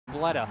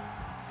Bletta.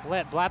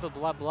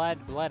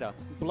 Bletta.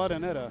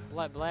 Bayonetta.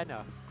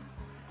 Bletta.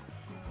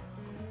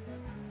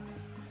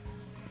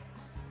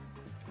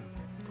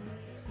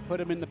 Put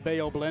him in the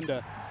Bayo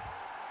blender.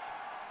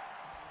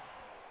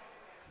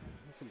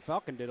 Some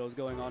Falcon Dittos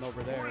going on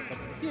over there. But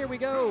here we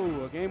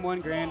go. Game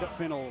 1 grand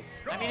finals.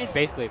 I mean, it's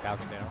basically a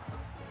Falcon Ditto.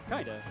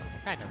 Kinda.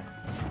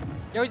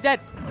 Yo, he's dead.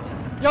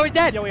 Yo, he's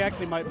dead. Yo, he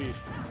actually might be.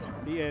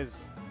 He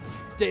is.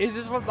 Is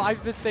this what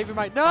I've been saving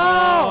my... No!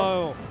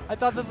 Oh! I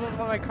thought this was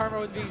what my karma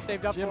was being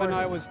saved up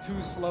Gemini for. was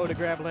too slow to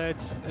grab ledge.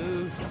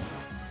 Oof.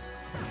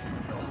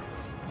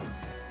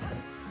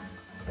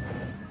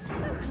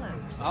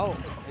 Oh,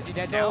 is he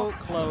dead so now?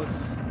 Close.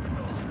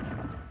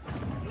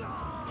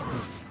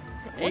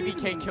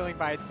 ABK killing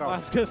by itself. I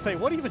was going to say,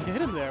 what even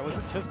hit him there? Was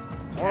it just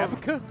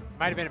Abaca?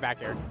 Might have been a back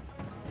air.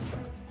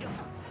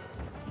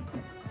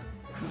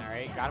 All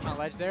right, got him on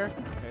ledge there.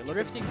 Okay,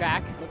 drifting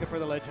back. Looking for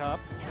the ledge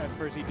hop, as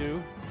Percy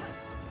do.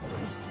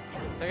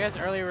 So I guess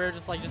earlier we were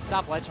just like, just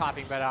stop ledge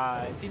hopping, but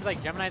it seems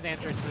like Gemini's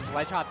answer is just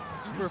ledge hop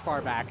super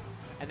far back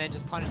and then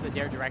just punish the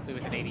dare directly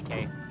with an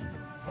 80K.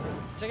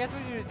 Which I guess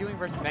what you're doing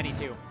versus Benny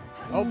too.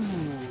 Oh,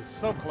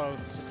 so close.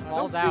 Just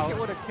falls I don't out. think it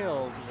would have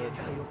killed.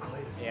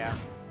 Yeah.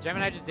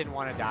 Gemini just didn't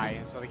want to die,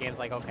 and so the game's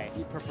like, okay.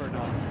 He'd prefer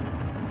not.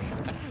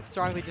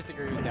 Strongly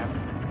disagree with them.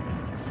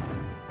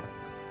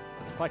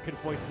 If I could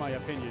voice my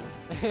opinion.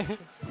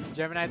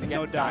 Gemini's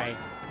against dying.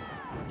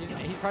 He's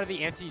part of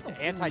the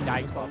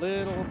anti-die Just a club.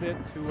 little bit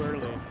too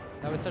early.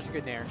 That was such a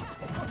good nair.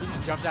 He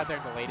just jumped out there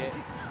and delayed it.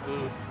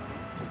 Oof.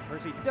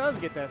 Percy does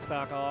get that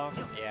stock off.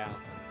 Yeah.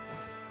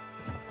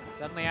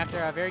 Suddenly, after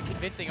a very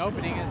convincing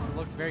opening, this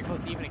looks very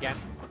close to even again.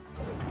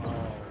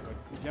 Oh,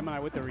 but Gemini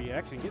with the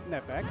reaction, getting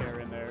that back air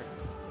in there.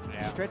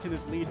 Yeah. Stretching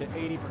this lead to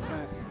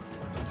 80%.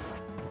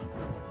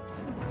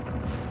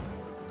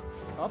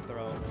 Up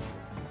throw.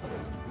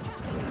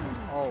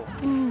 Oh.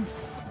 Oof.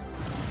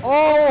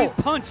 Oh! He's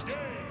punched.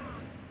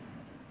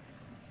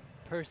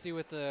 Percy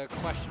with the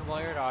questionable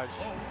air dodge.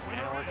 And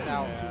it works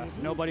out. Yeah.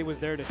 Nobody was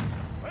there to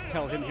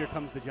tell him, here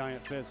comes the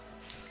giant fist.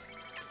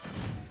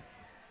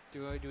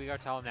 Do we go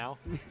tell him now?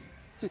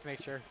 Just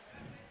make sure.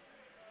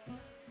 All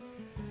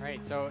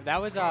right, so that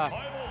was a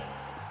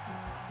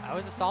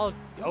solid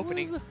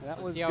opening.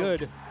 That was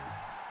good.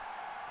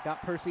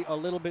 Got Percy a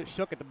little bit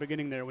shook at the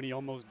beginning there when he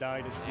almost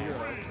died at 0.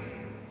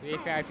 To be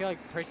fair, I feel like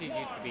Percy's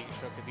used to being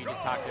shook if you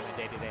just talk to him in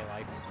day-to-day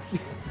life.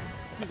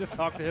 You just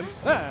talk to him.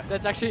 Ah.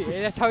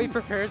 That's how he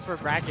prepares for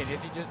bracket.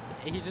 Is he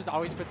just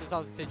always puts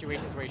himself in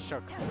situations where he's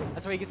shook.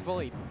 That's why he gets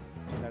bullied.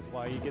 That's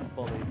why he gets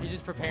bullied. He's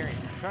just preparing.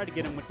 Tried to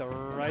get him with the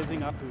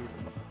rising Apu.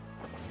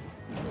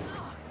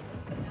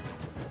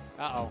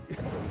 Uh-oh.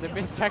 The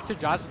missed tech to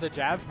dodge the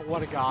jab?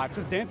 What a god.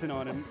 Just dancing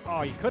on him.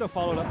 Oh, he could have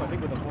followed up, I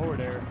think, with a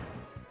forward air.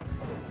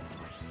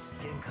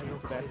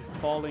 That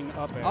falling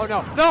up air. Oh,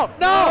 no. No!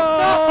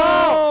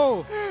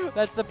 No! No!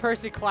 That's the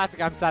Percy classic.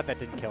 I'm sad that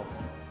didn't kill.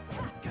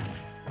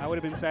 I would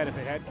have been sad if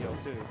it had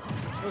killed, too.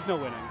 There was no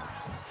winning.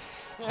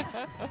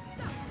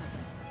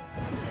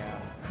 Yeah.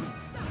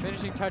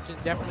 Finishing touch is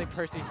definitely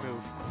Percy's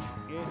move.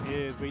 It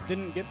is. We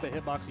didn't get the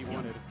hitbox he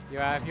wanted.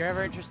 Yeah, if you're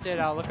ever interested,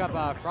 look up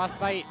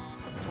Frostbite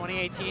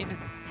 2018,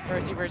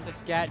 Percy versus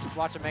Scat. Just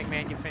watch a Mega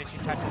Man get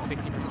finishing touch at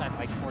 60%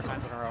 like 4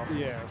 times in a row.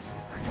 Yes.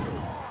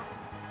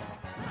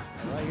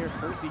 Right here,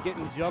 Percy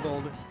getting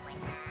juggled.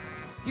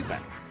 You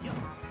back.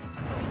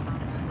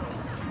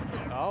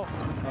 Oh.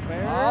 Up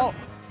air. Oh.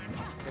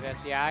 Good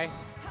SDI.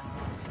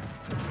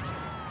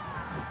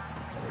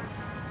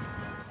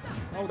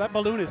 Oh, that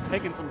balloon is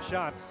taking some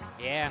shots.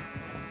 Yeah.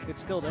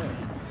 It's still there.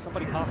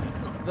 Somebody pop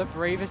it. The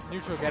bravest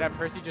neutral getup.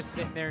 Percy just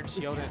sitting there and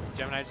shielding.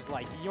 Gemini just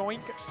like,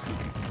 yoink.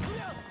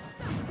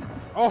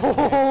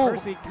 Oh!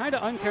 Percy kind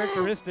of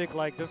uncharacteristic,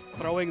 like just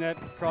throwing that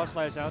cross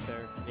slash out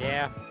there.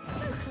 Yeah.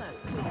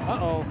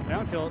 Uh-oh,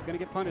 down tilt, gonna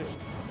get punished.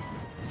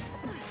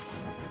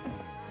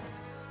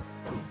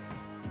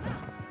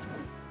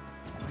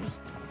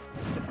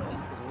 Just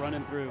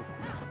running through.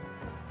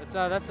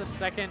 That's the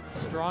second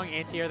strong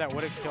anti-air that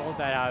would have killed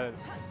that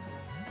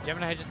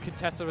Gemini had just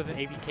contested with an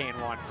ABK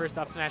and won. First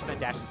up smash, then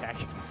dash attack.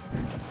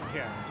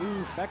 Yeah.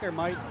 Oof. Back air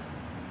might.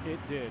 It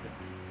did.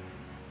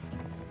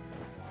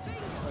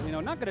 But, you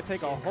know, not going to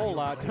take a whole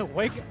lot to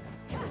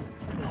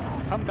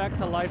come back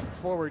to life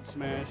forward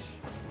smash.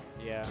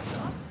 Yeah.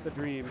 The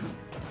dream.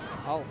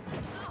 Oh.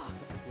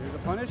 Here's a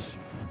punish.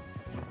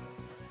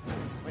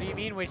 What do you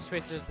mean Witch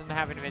Twister doesn't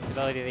have an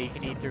invincibility that you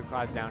can eat through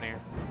clouds down air?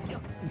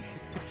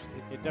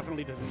 It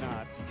definitely does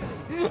not.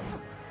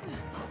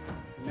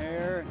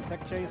 Nair,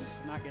 tech chase,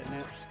 not getting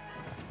it.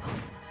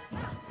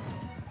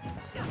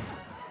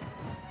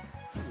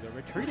 The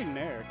retreating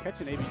Nair,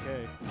 catching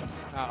ABK.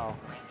 Uh-oh.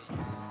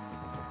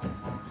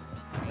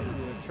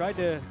 Tried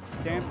to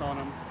dance on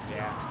him.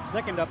 Yeah.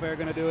 Second up air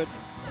gonna do it.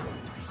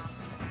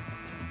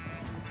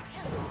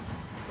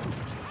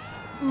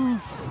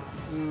 Oof.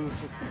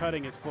 Oof, just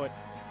cutting his foot.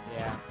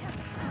 Yeah.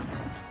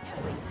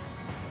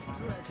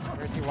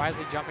 Percy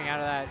wisely jumping out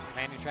of that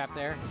landing trap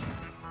there.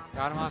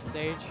 Got him off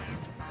stage.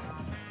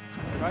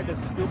 Tried to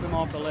scoop him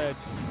off the ledge.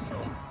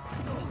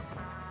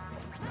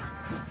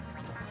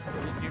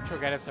 These neutral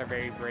get-ups are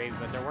very brave,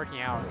 but they're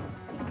working out.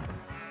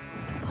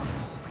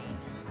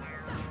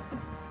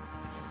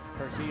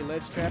 Percy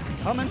ledge traps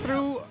coming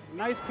through.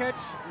 Nice catch.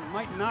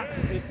 Might not.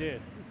 It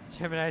did.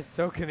 Gemini's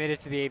so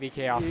committed to the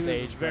ABK off He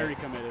stage. was very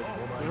committed.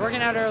 He was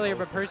working out earlier,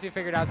 but Percy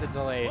figured out the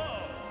delay.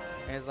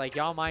 And it's like,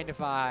 y'all mind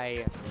if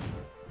I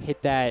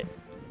hit that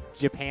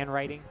Japan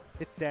writing?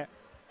 Hit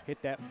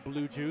that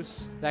blue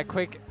juice. That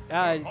quick,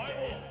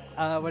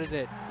 what is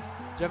it?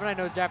 Gemini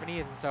knows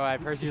Japanese, and so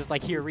Percy's just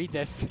like, here, read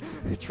this.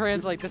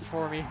 Translate this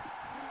for me.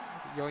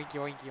 Yoink,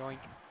 yoink, yoink.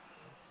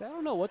 So I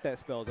don't know what that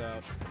spells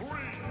out. All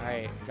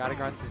right, Gotta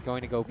Grunts is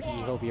going to go pee.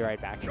 He'll be right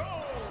back. This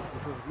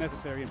was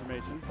necessary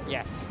information.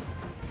 Yes.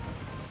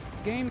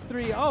 Game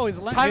 3. Oh,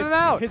 Time him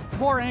out. His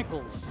poor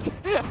ankles.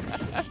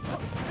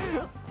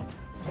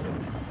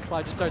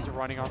 Cloud just starts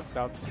running on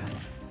stubs.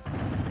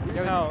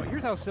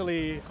 Here's how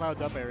silly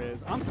Cloud's up air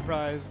is. I'm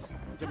surprised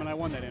Gemini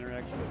won that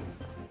interaction.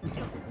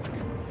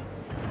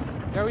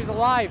 No, he's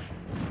alive.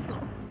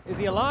 Is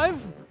he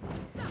alive?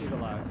 He's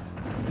alive.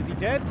 Is he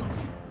dead?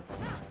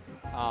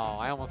 Oh,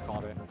 I almost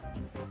called it.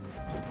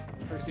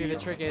 Percy. See, the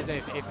trick is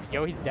if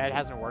Yohi's dead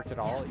hasn't worked at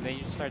all, then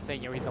you just start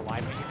saying Yohi's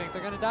alive when you think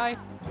they're going to die,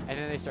 and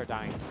then they start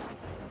dying.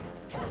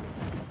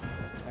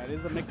 That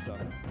is a mix-up.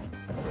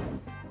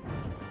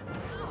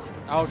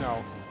 Oh,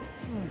 no.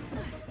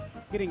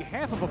 Getting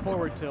half of a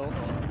forward tilt.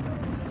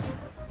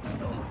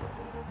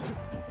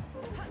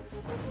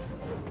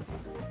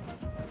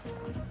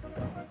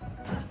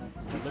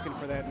 Looking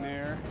for that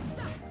nair.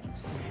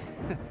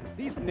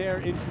 These nair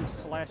into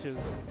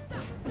slashes,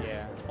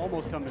 Yeah.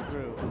 almost coming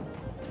through.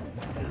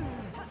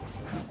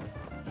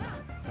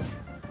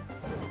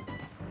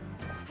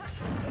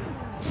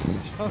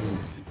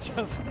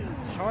 Just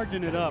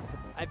charging it up.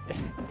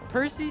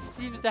 Percy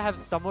seems to have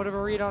somewhat of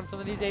a read on some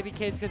of these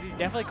ABKs because he's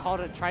definitely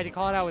tried to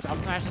call it out with up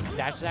smashes and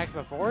dash attacks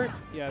before.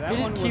 Yeah, that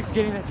he one just keeps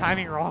getting the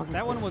timing wrong.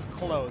 That one was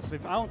close.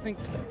 If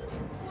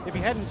he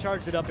hadn't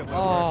charged it up, it would have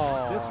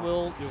Oh. worked. This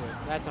will do it.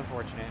 That's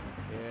unfortunate.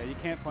 Yeah, you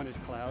can't punish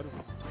Cloud.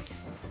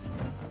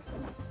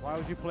 Why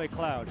would you play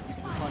Cloud if you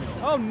can punish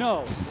it? Oh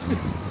no!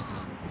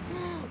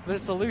 The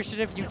solution,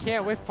 if you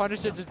can't whiff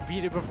punish it, just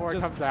beat it before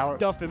it comes out.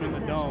 Stuff him in the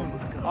dome.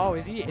 Oh,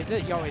 is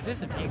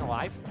this being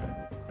alive?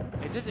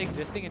 Is this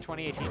existing in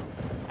 2018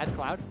 as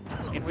Cloud?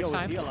 In which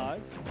time? Is he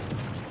alive?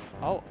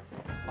 Oh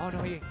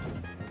no, he.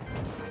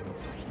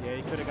 Yeah,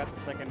 he could have got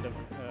the second of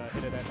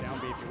hit of that down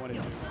B if he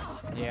wanted to.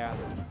 Yeah.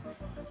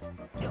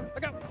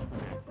 Look out!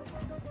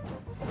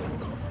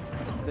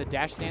 The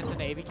dash dance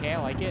into ABK, I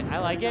like it. I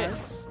like it.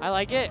 Nice. I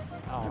like it.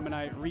 Oh.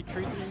 Gemini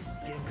retreating,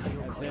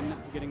 and then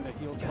getting the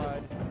heel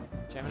slide.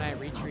 Gemini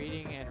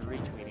retweeting and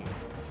retweeting.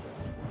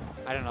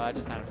 I don't know, that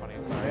just sounded funny.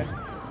 I'm sorry.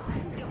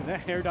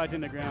 That hair dodge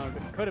in the ground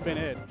could have been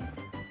it.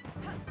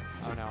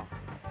 Oh no.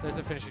 There's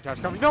a finishing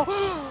touch coming. No!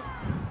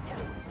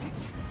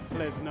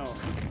 Let's know.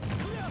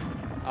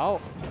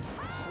 Oh.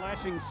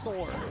 Slashing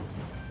sword.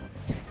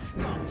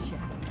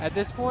 At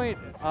this point,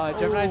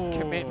 Gemini's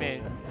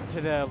commitment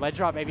to the ledge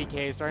drop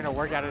ABK is starting to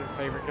work out in his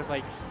favor because,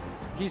 like,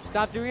 he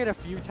stopped doing it a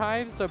few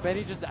times, so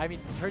Percy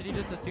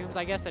just assumes,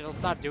 I guess, that he'll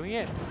stop doing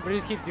it, but he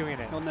just keeps doing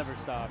it. He'll never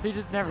stop. He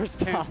just never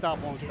stops. Can't stop,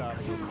 won't stop.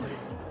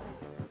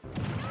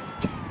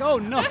 Oh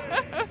no!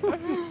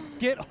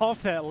 Get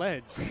off that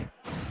ledge.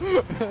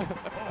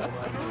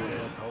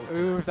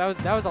 Oof,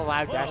 that was a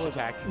loud dash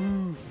attack.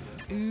 Oof.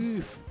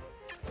 Oof.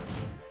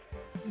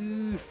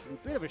 Oof.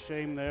 Bit of a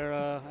shame there,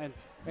 and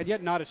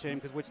yet not a shame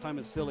because Witch Time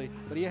is silly.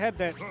 But he had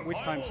that Witch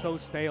Time so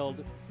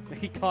staled that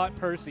he caught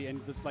Percy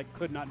and just like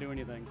could not do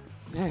anything.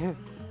 If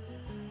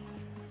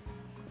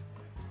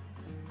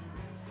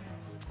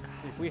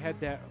we had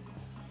that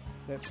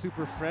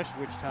super fresh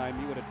Witch Time,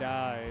 he would have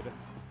died.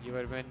 You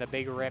would have been the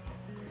big rip.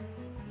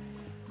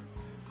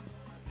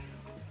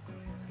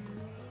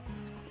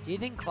 Do you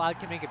think Cloud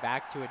can make it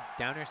back to a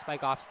downer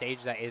spike off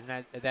stage that is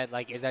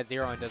at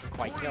 0 and doesn't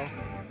quite kill?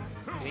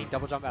 Do you think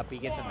double jump up B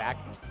gets him back?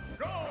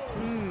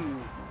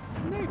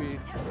 Maybe.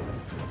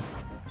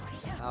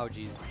 Oh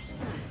jeez.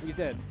 He's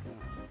dead.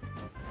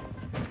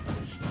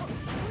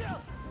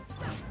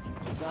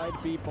 Side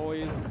B,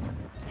 boys.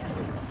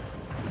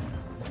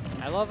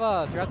 I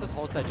love throughout this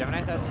whole set,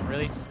 Gemini's had some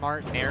really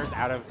smart nairs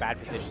out of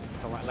bad positions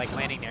to like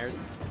landing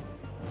nairs.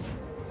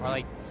 Or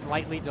like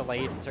slightly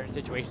delayed in certain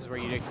situations where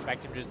you'd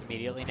expect him to just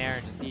immediately nair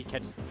and just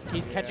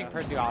he's catching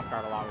Percy off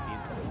guard a lot with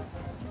these.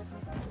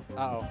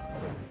 Uh-oh.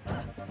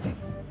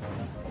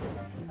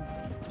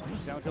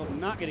 Down tilt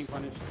not getting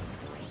punished.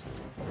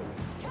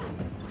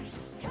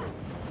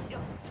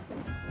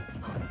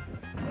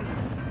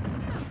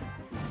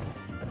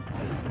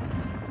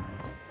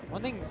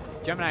 One thing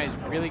Gemini is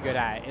really good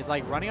at is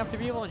like running up to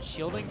people and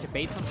shielding to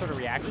bait some sort of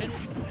reaction,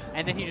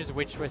 and then he just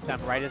witch twists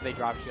them right as they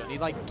drop shield. He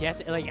like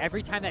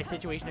every time that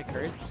situation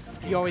occurs,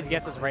 he always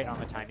guesses right on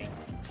the timing.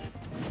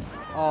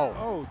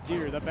 Oh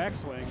dear, the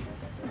backswing.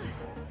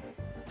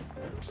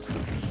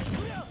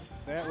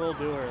 That will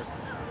do her.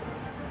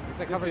 This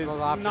This is both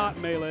options. not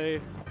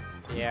melee.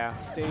 Yeah.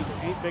 Stage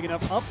ain't big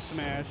enough. Up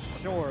smash,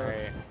 sure.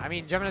 Right. I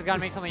mean, Gemini's got to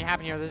make something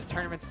happen here. This is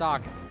tournament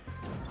stock.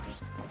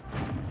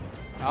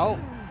 Oh.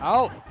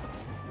 Oh!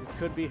 This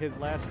could be his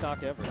last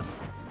stock ever.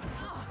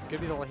 This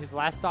could be his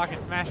last stock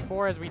in Smash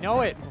 4 as we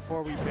know it.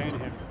 Before we ban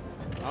him.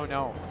 Oh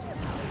no.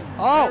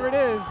 Oh! There it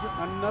is.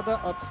 Another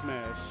up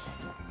smash.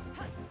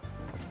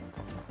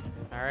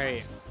 All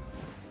right.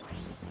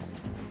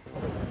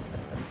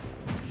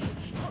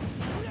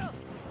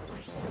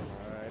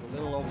 Alright, a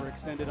little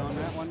overextended on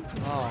that one.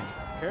 Oh.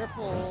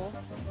 Careful.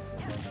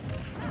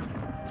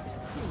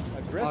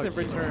 Aggressive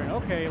return.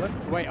 Okay,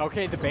 let's... Wait,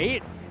 okay, the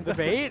bait? The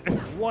bait?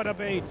 What a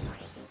bait.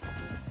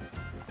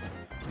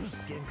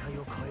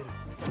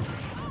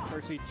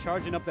 Percy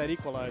charging up that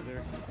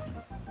equalizer.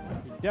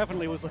 He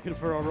definitely was looking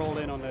for a roll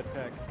in on that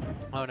tech.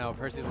 Oh no,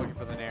 Percy's looking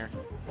for the nair.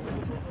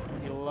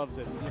 He loves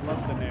it. He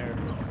loves the nair.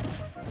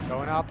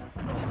 Going up.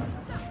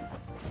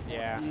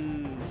 Yeah.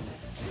 Mm.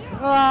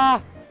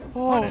 Ah!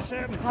 Oh, Punish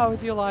him. how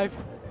is he alive?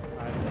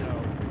 I don't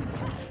know.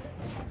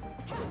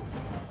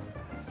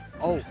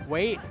 Oh,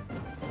 wait.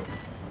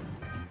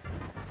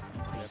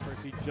 Yeah,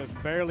 Percy just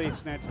barely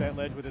snatched that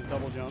ledge with his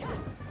double jump.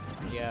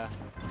 Yeah.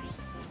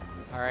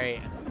 All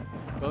right.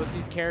 Both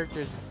these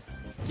characters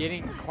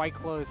getting quite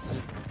close.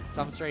 Just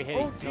some straight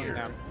hitting between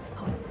them.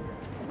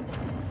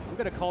 I'm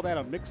going to call that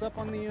a mix-up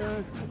on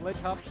the ledge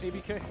hop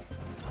ABK.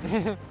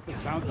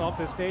 Bounce off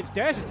the stage.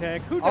 Dash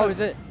attack. Who does? Oh, is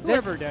it?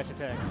 Whoever dash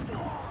attacks.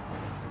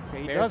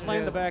 Okay, he does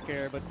land the is. back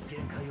air, but he's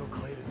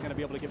going to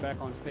be able to get back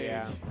on stage.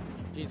 Yeah.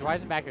 Jeez, why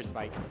isn't back air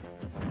spike?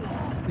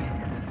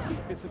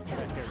 It's the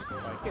back air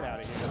spike. Get out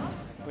of here.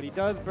 But he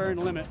does burn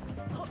limit.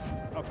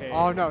 Okay.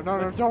 Oh, no, no,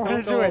 no, don't want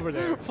to do go it. over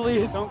there.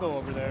 Please. Don't go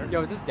over there.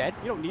 Yo, is this dead?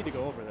 You don't need to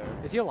go over there.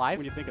 Is he alive?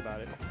 When you think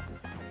about it.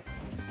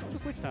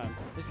 Just which time?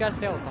 You just gotta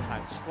stale it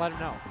sometimes. Just let him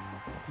know.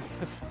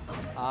 Yes.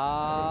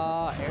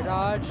 Air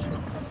dodge.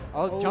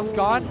 Oh, jump's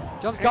gone.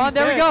 Jump's And gone. he's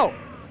There we dead. go.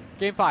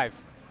 Game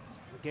 5.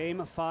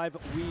 Game 5,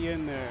 we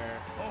in there.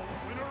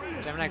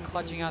 Gemini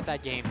clutching out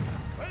that game.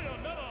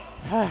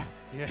 Yeah.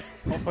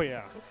 Oh,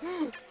 yeah.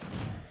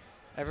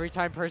 Every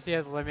time Percy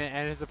has limit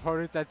and his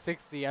opponent's at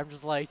 60, I'm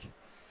just like,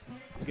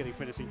 He's getting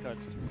finishing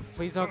touched.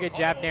 please don't get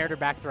jab, nared, or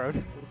back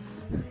thrown.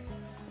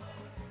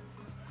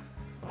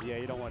 Yeah,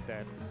 you don't want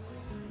that.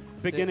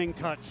 Beginning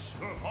touch.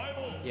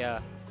 Yeah.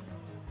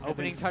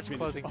 Opening touch, finish.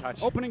 closing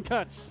touch. Opening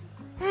touch.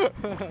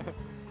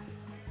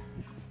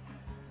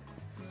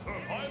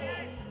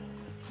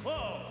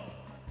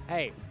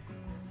 Hey,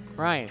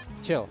 Ryan,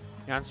 chill.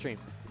 You're on stream.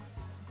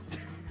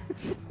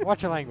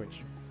 Watch your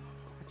language.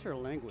 What's your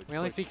language? We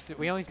only speak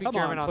Come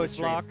German on, on this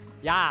stream. PushBlock.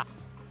 Yeah.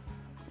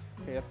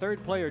 Okay, a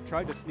third player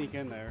tried to sneak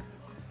in there.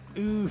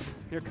 Oof.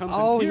 Here comes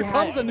Oh,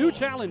 comes a new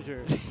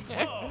challenger.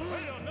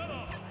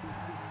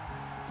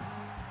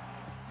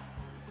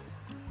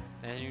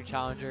 And the new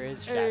challenger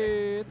is Shattuck.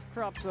 Hey, it's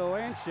Cropso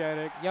and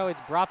Shattuck. Yo,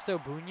 it's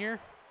Bropso Boonier.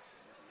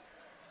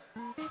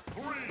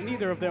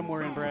 Neither of them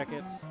were in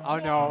brackets. Oh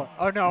no.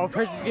 Oh no.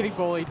 Percy's getting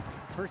bullied.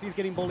 Percy's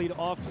getting bullied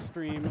off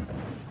stream.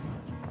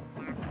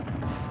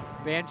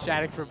 Ban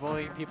Shattuck for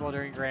bullying people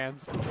during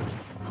grands.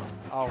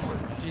 Oh,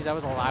 geez, that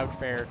was a loud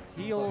fair.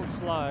 Heel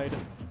slide.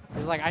 It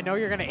was like, I know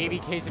you're going to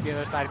ABK to the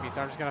other side of me,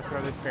 so I'm just going to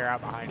throw this fair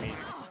out behind me.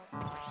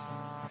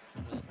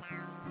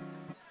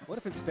 What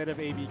if instead of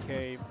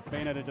ABK,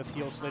 Bayonetta just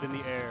heel slid in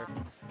the air?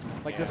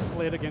 Like Yeah. just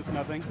slid against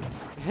nothing?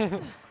 The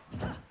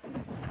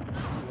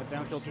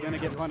down tilt's gonna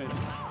get punished.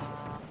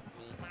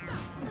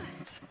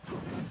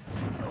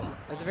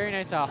 That's a very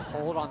nice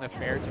hold on the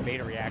fair to bait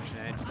a reaction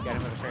and just get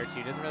him with a fair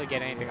 2. Doesn't really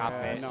get anything off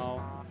of it.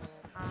 No.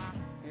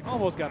 He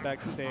almost got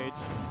back to stage.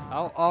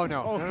 Oh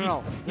no. Oh, no, no,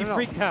 no. he No, no.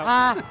 freaked out.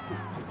 Ah!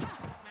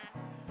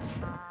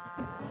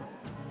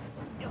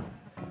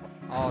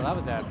 Oh, that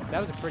was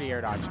a pretty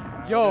air dodge.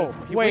 Yo,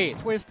 He wait.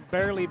 witch twist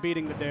barely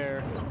beating the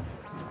dare.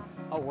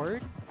 A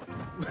word?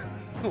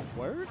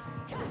 Word?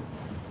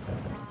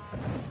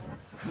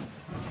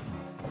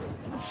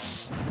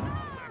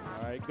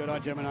 All right, good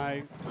on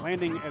Gemini.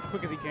 Landing as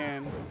quick as he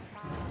can.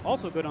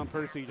 Also good on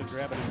Percy, just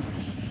grabbing him.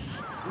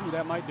 Ooh,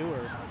 that might do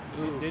her.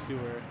 It did do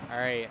her. All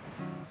right.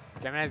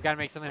 Gemini's got to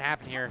make something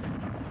happen here.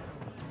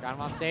 Got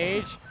him off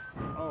stage.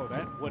 Oh,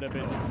 that would have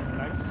been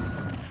nice.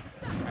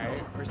 All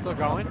right, we're still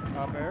going.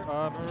 Up air,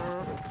 up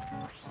air.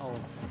 Oh,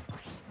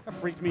 that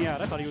freaked me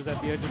out. I thought he was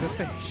at the edge of the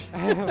stage.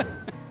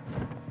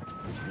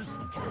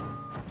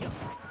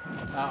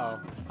 Uh-oh.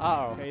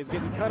 Uh-oh. Okay, he's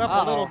getting cut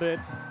up a little bit.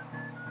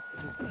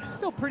 This is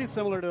still pretty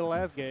similar to the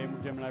last game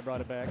when Gemini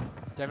brought it back.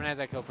 Gemini's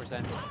at kill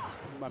percent.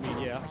 I mean,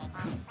 yeah.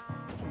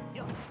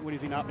 When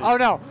is he not? Oh,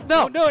 no.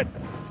 No. Don't do it.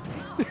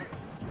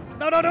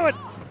 No, don't do it.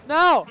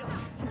 No.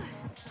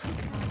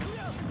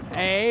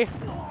 A.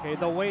 Okay,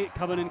 the weight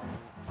coming in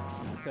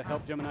to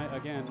help Gemini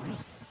again.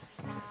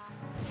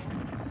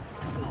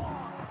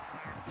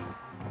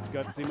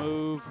 Gutsy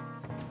move.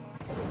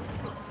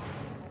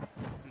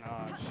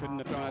 Oh, shouldn't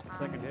have thrown out the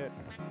second hit.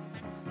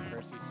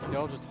 Percy's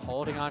still just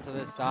holding on to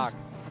this stock.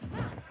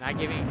 Not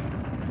giving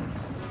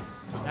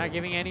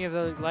any of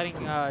those, letting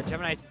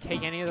Gemini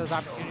take any of those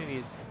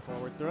opportunities.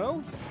 Forward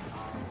throw.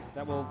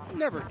 That will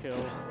never kill.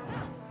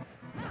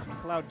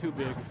 Cloud too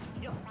big.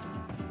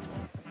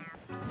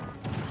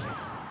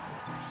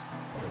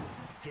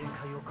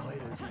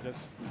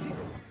 Just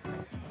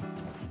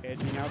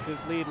Edging out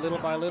this lead little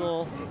by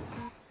little.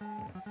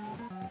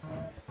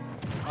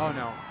 Oh,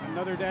 no.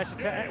 Another dash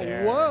attack.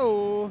 There.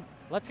 Whoa!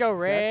 Let's go,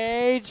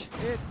 Rage.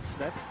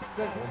 That's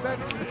good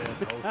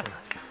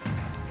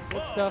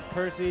stuff,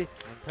 Percy.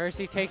 And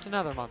Percy takes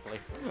another monthly.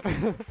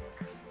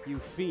 You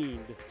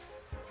fiend.